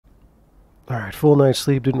Alright, full night's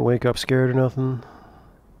sleep, didn't wake up scared or nothing.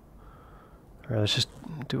 Alright, let's just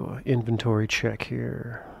do an inventory check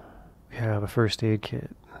here. We have a first aid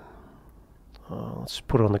kit. Let's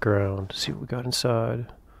put it on the ground, see what we got inside.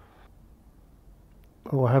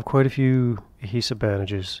 Oh, I have quite a few adhesive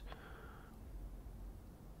bandages.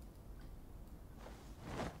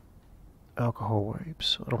 Alcohol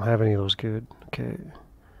wipes. I don't have any of those good. Okay.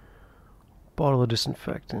 Bottle of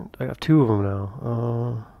disinfectant. I got 2 of them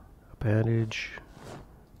now. A bandage.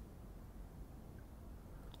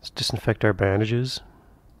 Let's disinfect our bandages.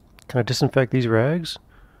 Can I disinfect these rags?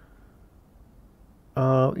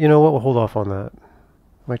 You know what? We'll hold off on that.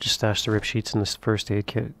 Might just stash the rip sheets in this first aid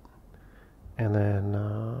kit. And then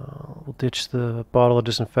we'll ditch the bottle of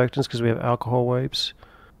disinfectants because we have alcohol wipes.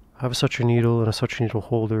 I have a suture needle and a suture needle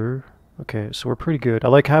holder. Okay, so we're pretty good. I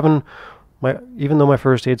like having even though my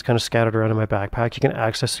first aid's kind of scattered around in my backpack, you can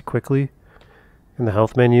access it quickly in the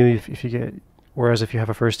health menu if you get. Whereas if you have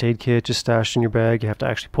a first aid kit just stashed in your bag, you have to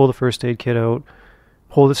actually pull the first aid kit out,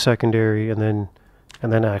 hold it secondary, and then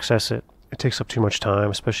access it. It takes up too much time,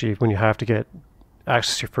 especially when you have to get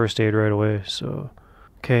access to your first aid right away. So,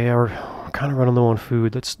 okay, we're kind of running low on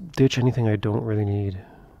food. Let's ditch anything I don't really need.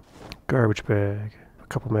 Garbage bag. A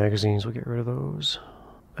couple magazines, we'll get rid of those.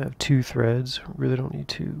 I have 2 threads. Really don't need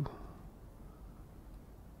 2.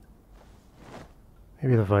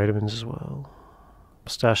 Maybe the vitamins as well.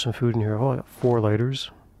 Stash some food in here. Oh, I got 4 lighters.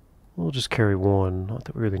 We'll just carry 1. Not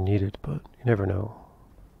that we really need it, but you never know.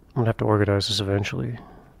 I'm gonna have to organize this eventually.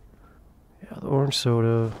 Yeah, the orange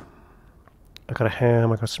soda. I got a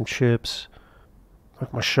ham. I got some chips. I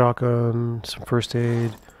got my shotgun. Some first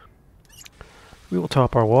aid. We will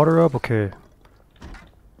top our water up. Okay.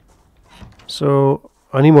 So,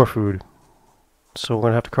 I need more food. So we're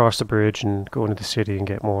gonna have to cross the bridge and go into the city and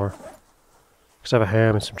get more. Because I have a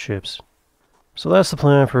ham and some chips. So that's the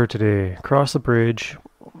plan for today. Cross the bridge,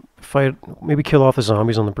 fight, maybe kill off the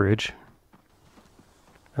zombies on the bridge,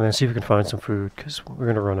 and then see if we can find some food, because we're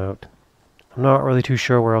going to run out. I'm not really too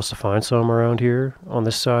sure where else to find some around here, on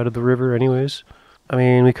this side of the river anyways. I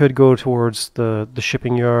mean, we could go towards the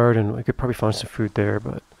shipping yard, and we could probably find some food there,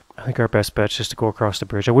 but I think our best bet is just to go across the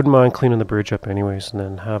bridge. I wouldn't mind cleaning the bridge up anyways, and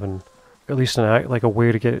then having at least like a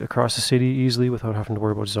way to get across the city easily without having to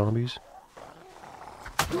worry about zombies.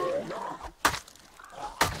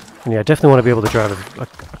 And yeah, I definitely want to be able to drive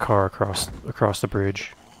a car across the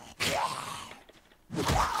bridge.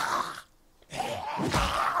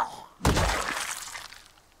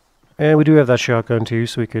 And we do have that shotgun too,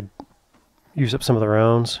 so we could use up some of the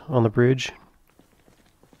rounds on the bridge.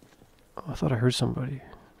 Oh, I thought I heard somebody.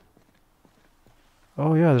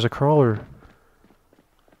 Oh yeah, there's a crawler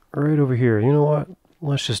right over here. You know what?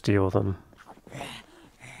 Let's just deal with them.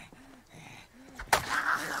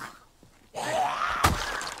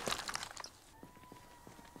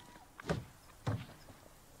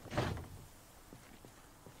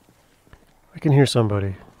 I can hear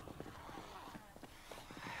somebody.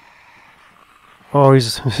 Oh,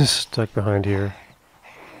 he's stuck behind here.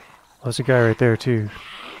 There's a guy right there too.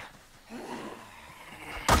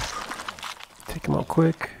 Take him out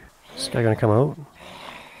quick. Is this guy gonna come out?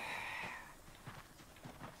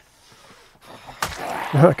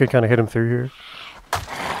 I could kind of hit him through here.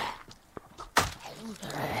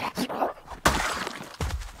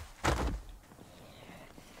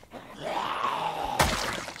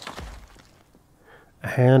 A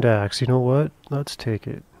hand axe, you know what? Let's take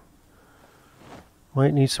it.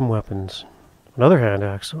 Might need some weapons. Another hand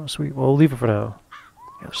axe, oh sweet. Well, we'll leave it for now.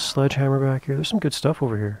 Yeah, there's a sledgehammer back here. There's some good stuff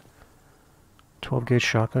over here. 12 gauge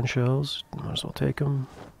shotgun shells, might as well take them.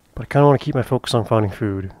 But I kind of want to keep my focus on finding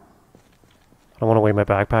food. I don't want to weigh my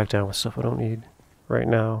backpack down with stuff I don't need right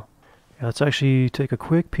now. Yeah, let's actually take a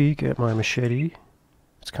quick peek at my machete.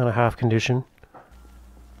 It's kind of half condition.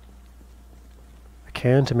 A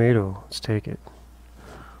canned tomato, let's take it.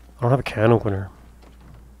 I don't have a can opener.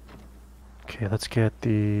 Okay, let's get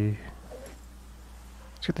the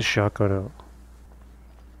shotgun out.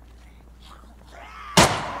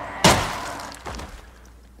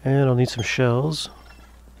 And I'll need some shells.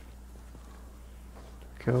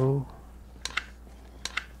 Go.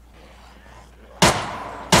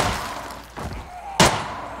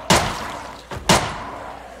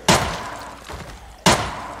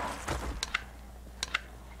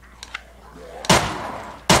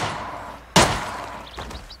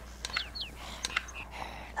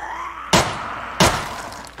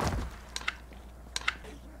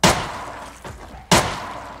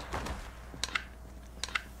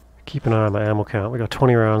 Keep an eye on my ammo count. We got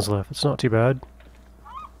 20 rounds left. It's not too bad.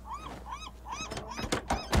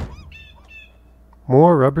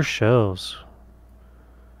 More rubber shells.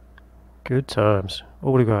 Good times. Oh,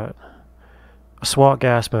 what do we got? A SWAT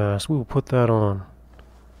gas mask. We will put that on.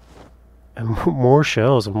 And more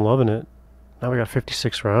shells. I'm loving it. Now we got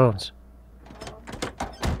 56 rounds.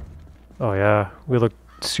 Oh yeah, we look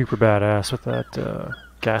super badass with that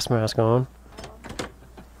gas mask on.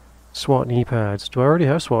 SWAT knee pads. Do I already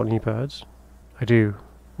have SWAT knee pads? I do.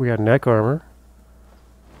 We got neck armor.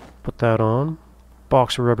 Put that on.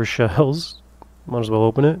 Box of rubber shells. Might as well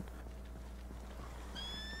open it.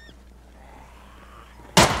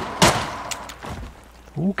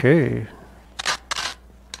 Okay.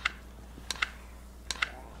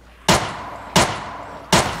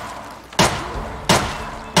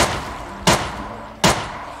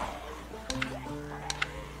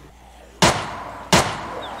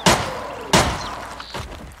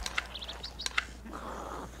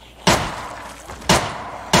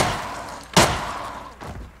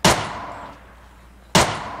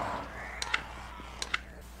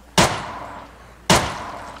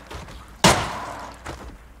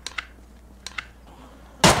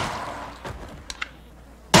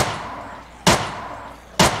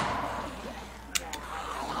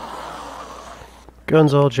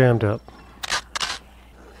 Guns all jammed up.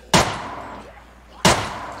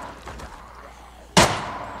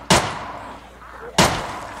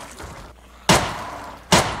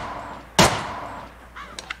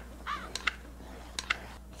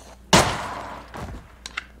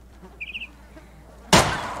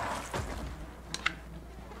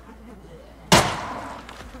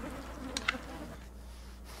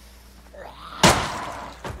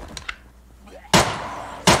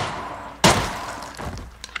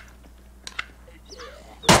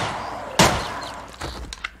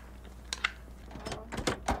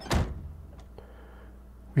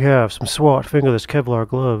 We have some SWAT fingerless Kevlar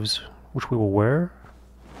gloves, which we will wear.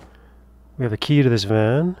 We have the key to this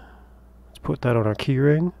van. Let's put that on our key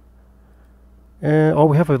ring. And oh,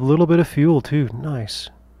 we have a little bit of fuel too. Nice.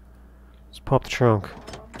 Let's pop the trunk.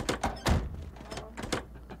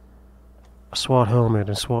 A SWAT helmet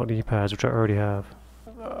and SWAT knee pads, which I already have.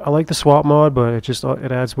 I like the SWAT mod, but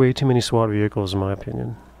it adds way too many SWAT vehicles in my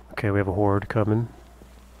opinion. Okay, we have a horde coming.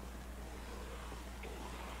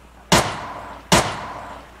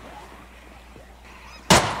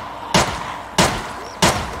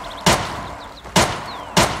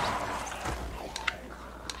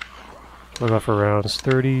 What do I got for rounds?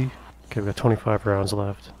 30. Okay, we got 25 rounds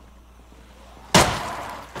left.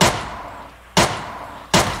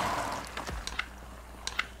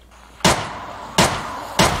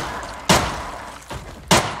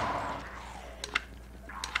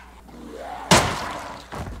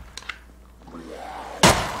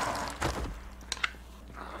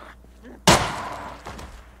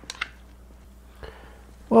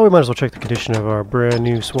 Well, we might as well check the condition of our brand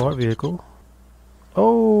new SWAT vehicle.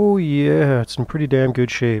 Oh yeah, it's in pretty damn good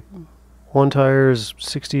shape. One tire is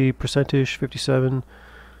 60%ish, 57.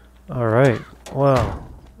 Alright, wow.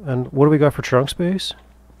 And what do we got for trunk space?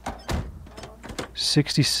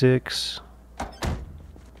 66.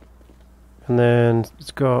 And then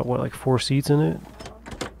it's got, what, like 4 seats in it?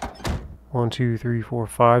 1, 2, 3, 4,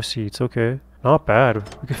 5 seats, okay. Not bad.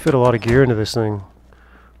 We could fit a lot of gear into this thing.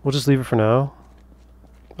 We'll just leave it for now.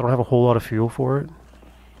 I don't have a whole lot of fuel for it.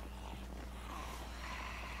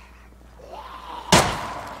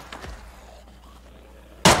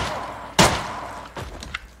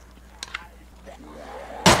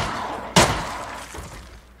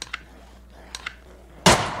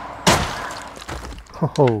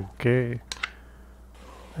 Okay.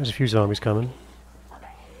 There's a few zombies coming.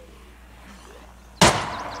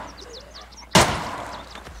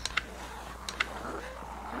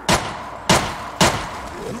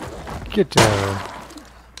 Get down.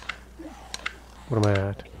 What am I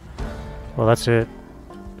at? Well, that's it.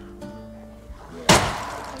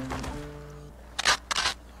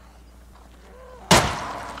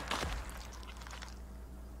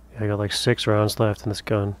 Yeah, I got like 6 rounds left in this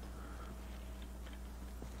gun.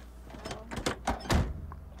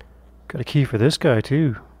 Got a key for this guy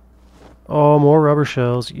too. Oh, more rubber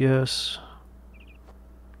shells, yes.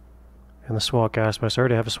 And the SWAT gas mask. I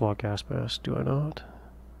already have a SWAT gas mask, do I not?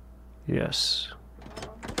 Yes.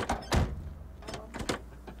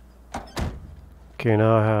 Okay,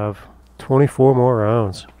 now I have 24 more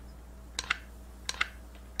rounds.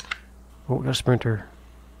 Oh, we got a sprinter.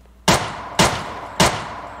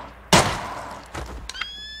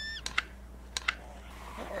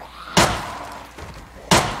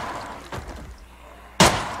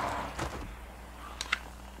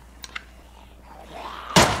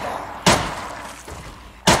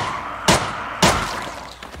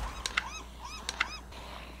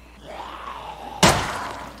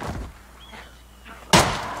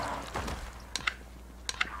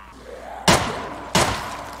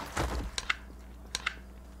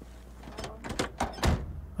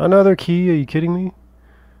 Another key? Are you kidding me?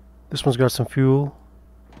 This one's got some fuel.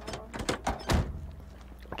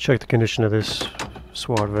 Check the condition of this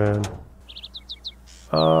SWAT van.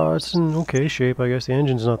 It's in okay shape, I guess. The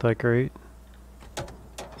engine's not that great.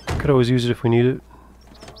 Could always use it if we need it.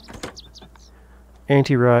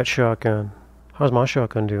 Anti Riot Shotgun. How's my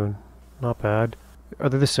shotgun doing? Not bad. Are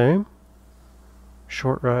they the same?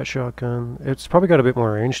 Short Riot Shotgun. It's probably got a bit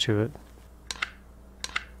more range to it.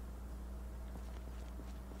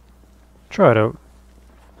 Try it out.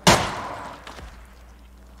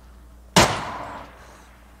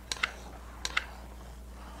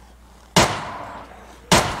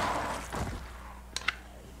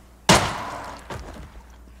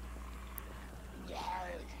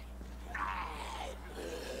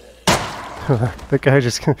 That guy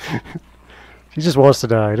just he just wants to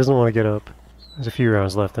die. He doesn't want to get up. There's a few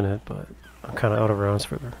rounds left in it, but I'm kind of out of rounds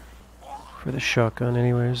for the shotgun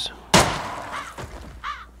anyways.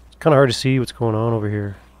 It's kind of hard to see what's going on over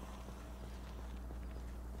here.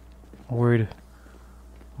 I'm worried I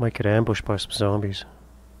might get ambushed by some zombies.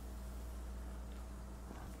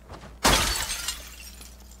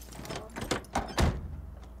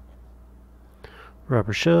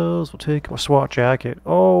 Rubber shells, we'll take my SWAT jacket.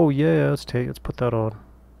 Oh yeah, let's put that on.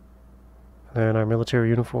 And then our military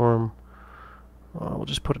uniform, we'll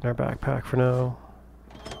just put it in our backpack for now.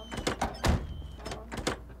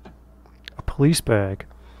 A police bag.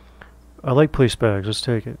 I like police bags, let's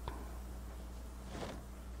take it.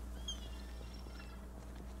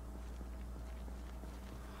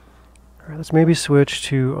 Alright, let's maybe switch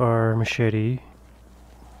to our machete.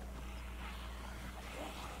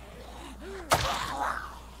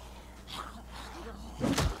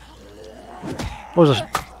 Oh, there's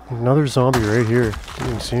another zombie right here. Didn't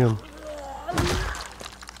even see him.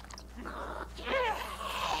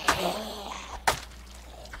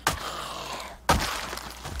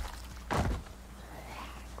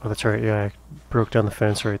 Oh, that's right. Yeah, I broke down the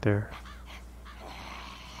fence right there.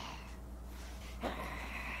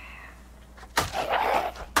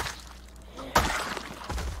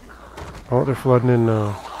 Oh, they're flooding in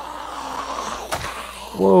now.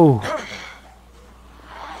 Whoa!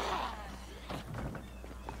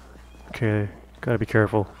 Okay, gotta be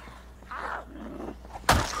careful.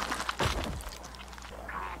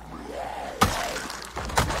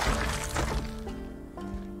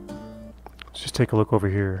 Let's just take a look over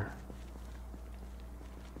here.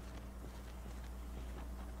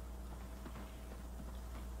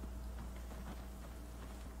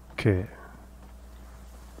 Okay.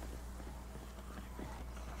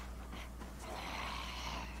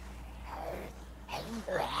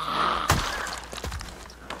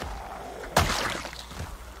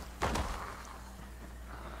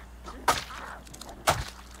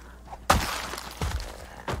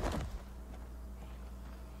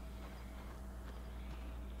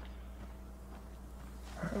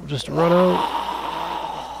 We'll just run out.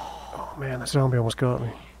 Oh man, that zombie almost got me.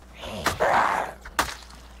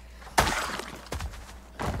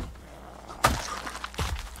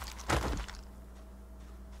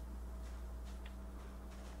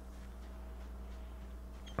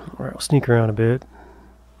 Alright, I'll sneak around a bit.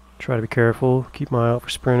 Try to be careful, keep my eye out for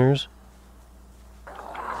sprinters.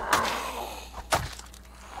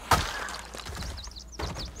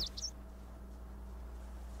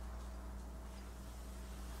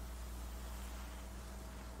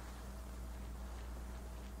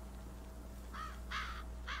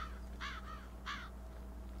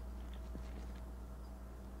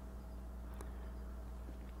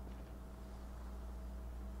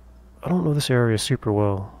 I don't know this area super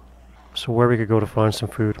well, so where we could go to find some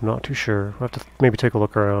food, I'm not too sure. We'll have to maybe take a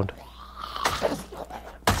look around.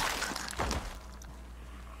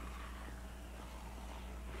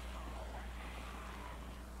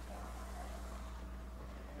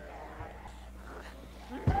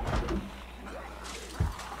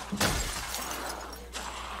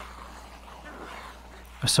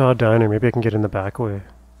 I saw a diner, maybe I can get in the back way.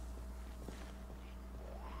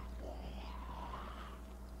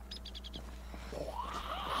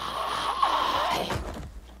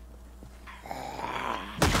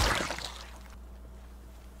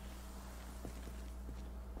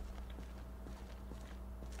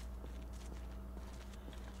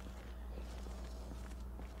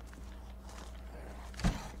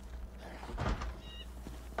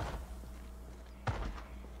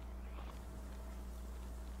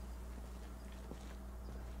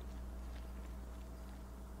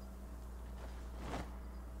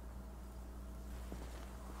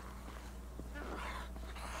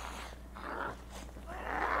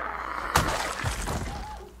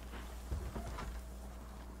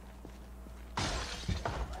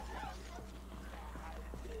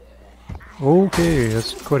 Okay,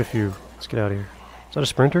 that's quite a few. Let's get out of here. Is that a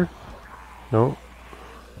sprinter? No.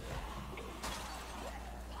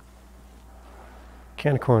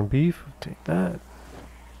 Can of corned beef. Take that.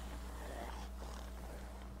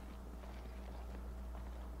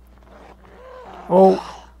 Oh!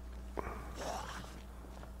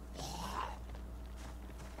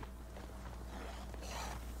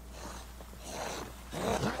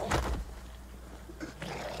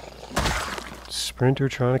 Sprinter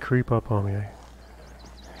trying to creep up on me.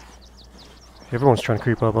 Everyone's trying to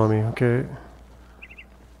creep up on me, okay.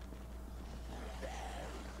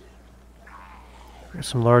 Got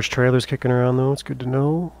some large trailers kicking around though, it's good to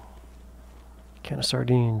know. Can of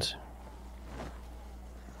sardines.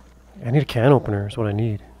 I need a can opener is what I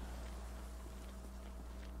need.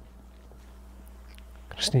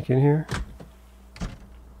 Can I sneak in here?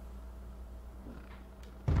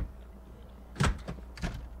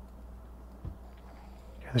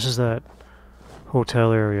 Yeah, this is that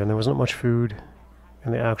hotel area and there wasn't much food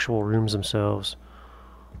in the actual rooms themselves.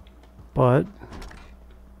 But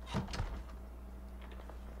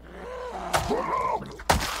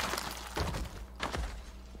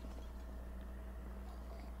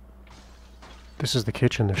this is the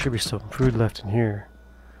kitchen. There should be some food left in here.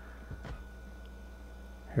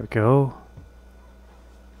 Here we go.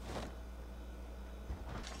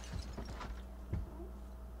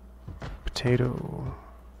 Potato.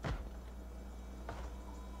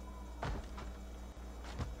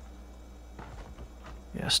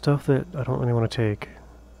 Yeah, stuff that I don't really want to take.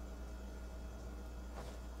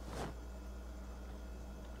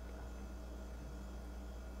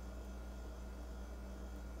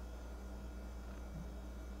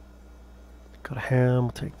 Got a ham,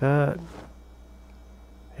 we'll take that.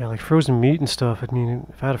 Yeah, like frozen meat and stuff. I mean,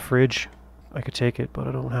 if I had a fridge, I could take it, but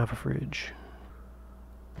I don't have a fridge.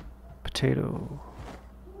 Potato.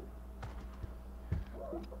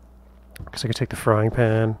 Guess I could take the frying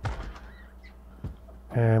pan.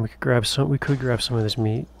 And we could grab some of this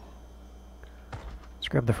meat. Let's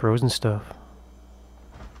grab the frozen stuff.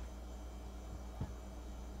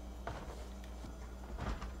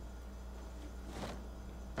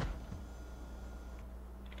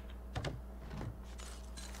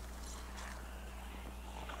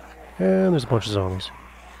 And there's a bunch of zombies.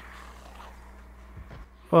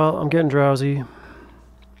 Well, I'm getting drowsy.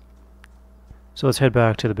 So let's head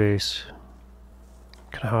back to the base.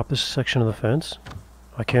 Can I hop this section of the fence?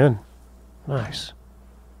 I can. Nice.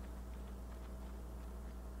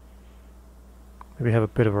 Maybe have a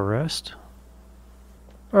bit of a rest.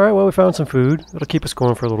 Alright, well we found some food. That'll keep us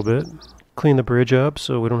going for a little bit. Clean the bridge up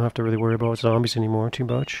so we don't have to really worry about zombies anymore too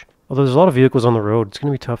much. Although there's a lot of vehicles on the road, it's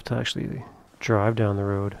going to be tough to actually drive down the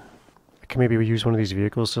road. I can maybe use one of these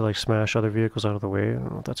vehicles to like smash other vehicles out of the way. I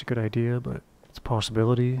don't know if that's a good idea, but it's a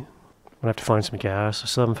possibility. I'm gonna have to find some gas. I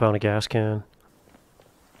still haven't found a gas can.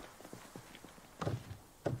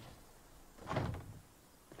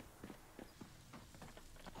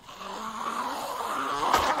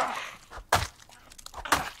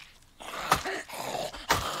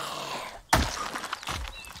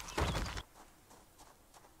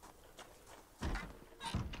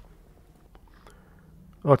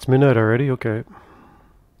 Oh, it's midnight already? Okay.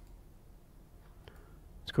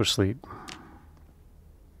 Let's go to sleep.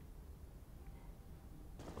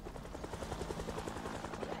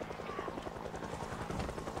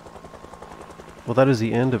 Well, that is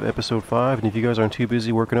the end of episode 5, and if you guys aren't too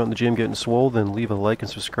busy working out in the gym getting swole, then leave a like and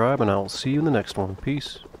subscribe, and I'll see you in the next one.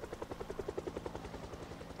 Peace.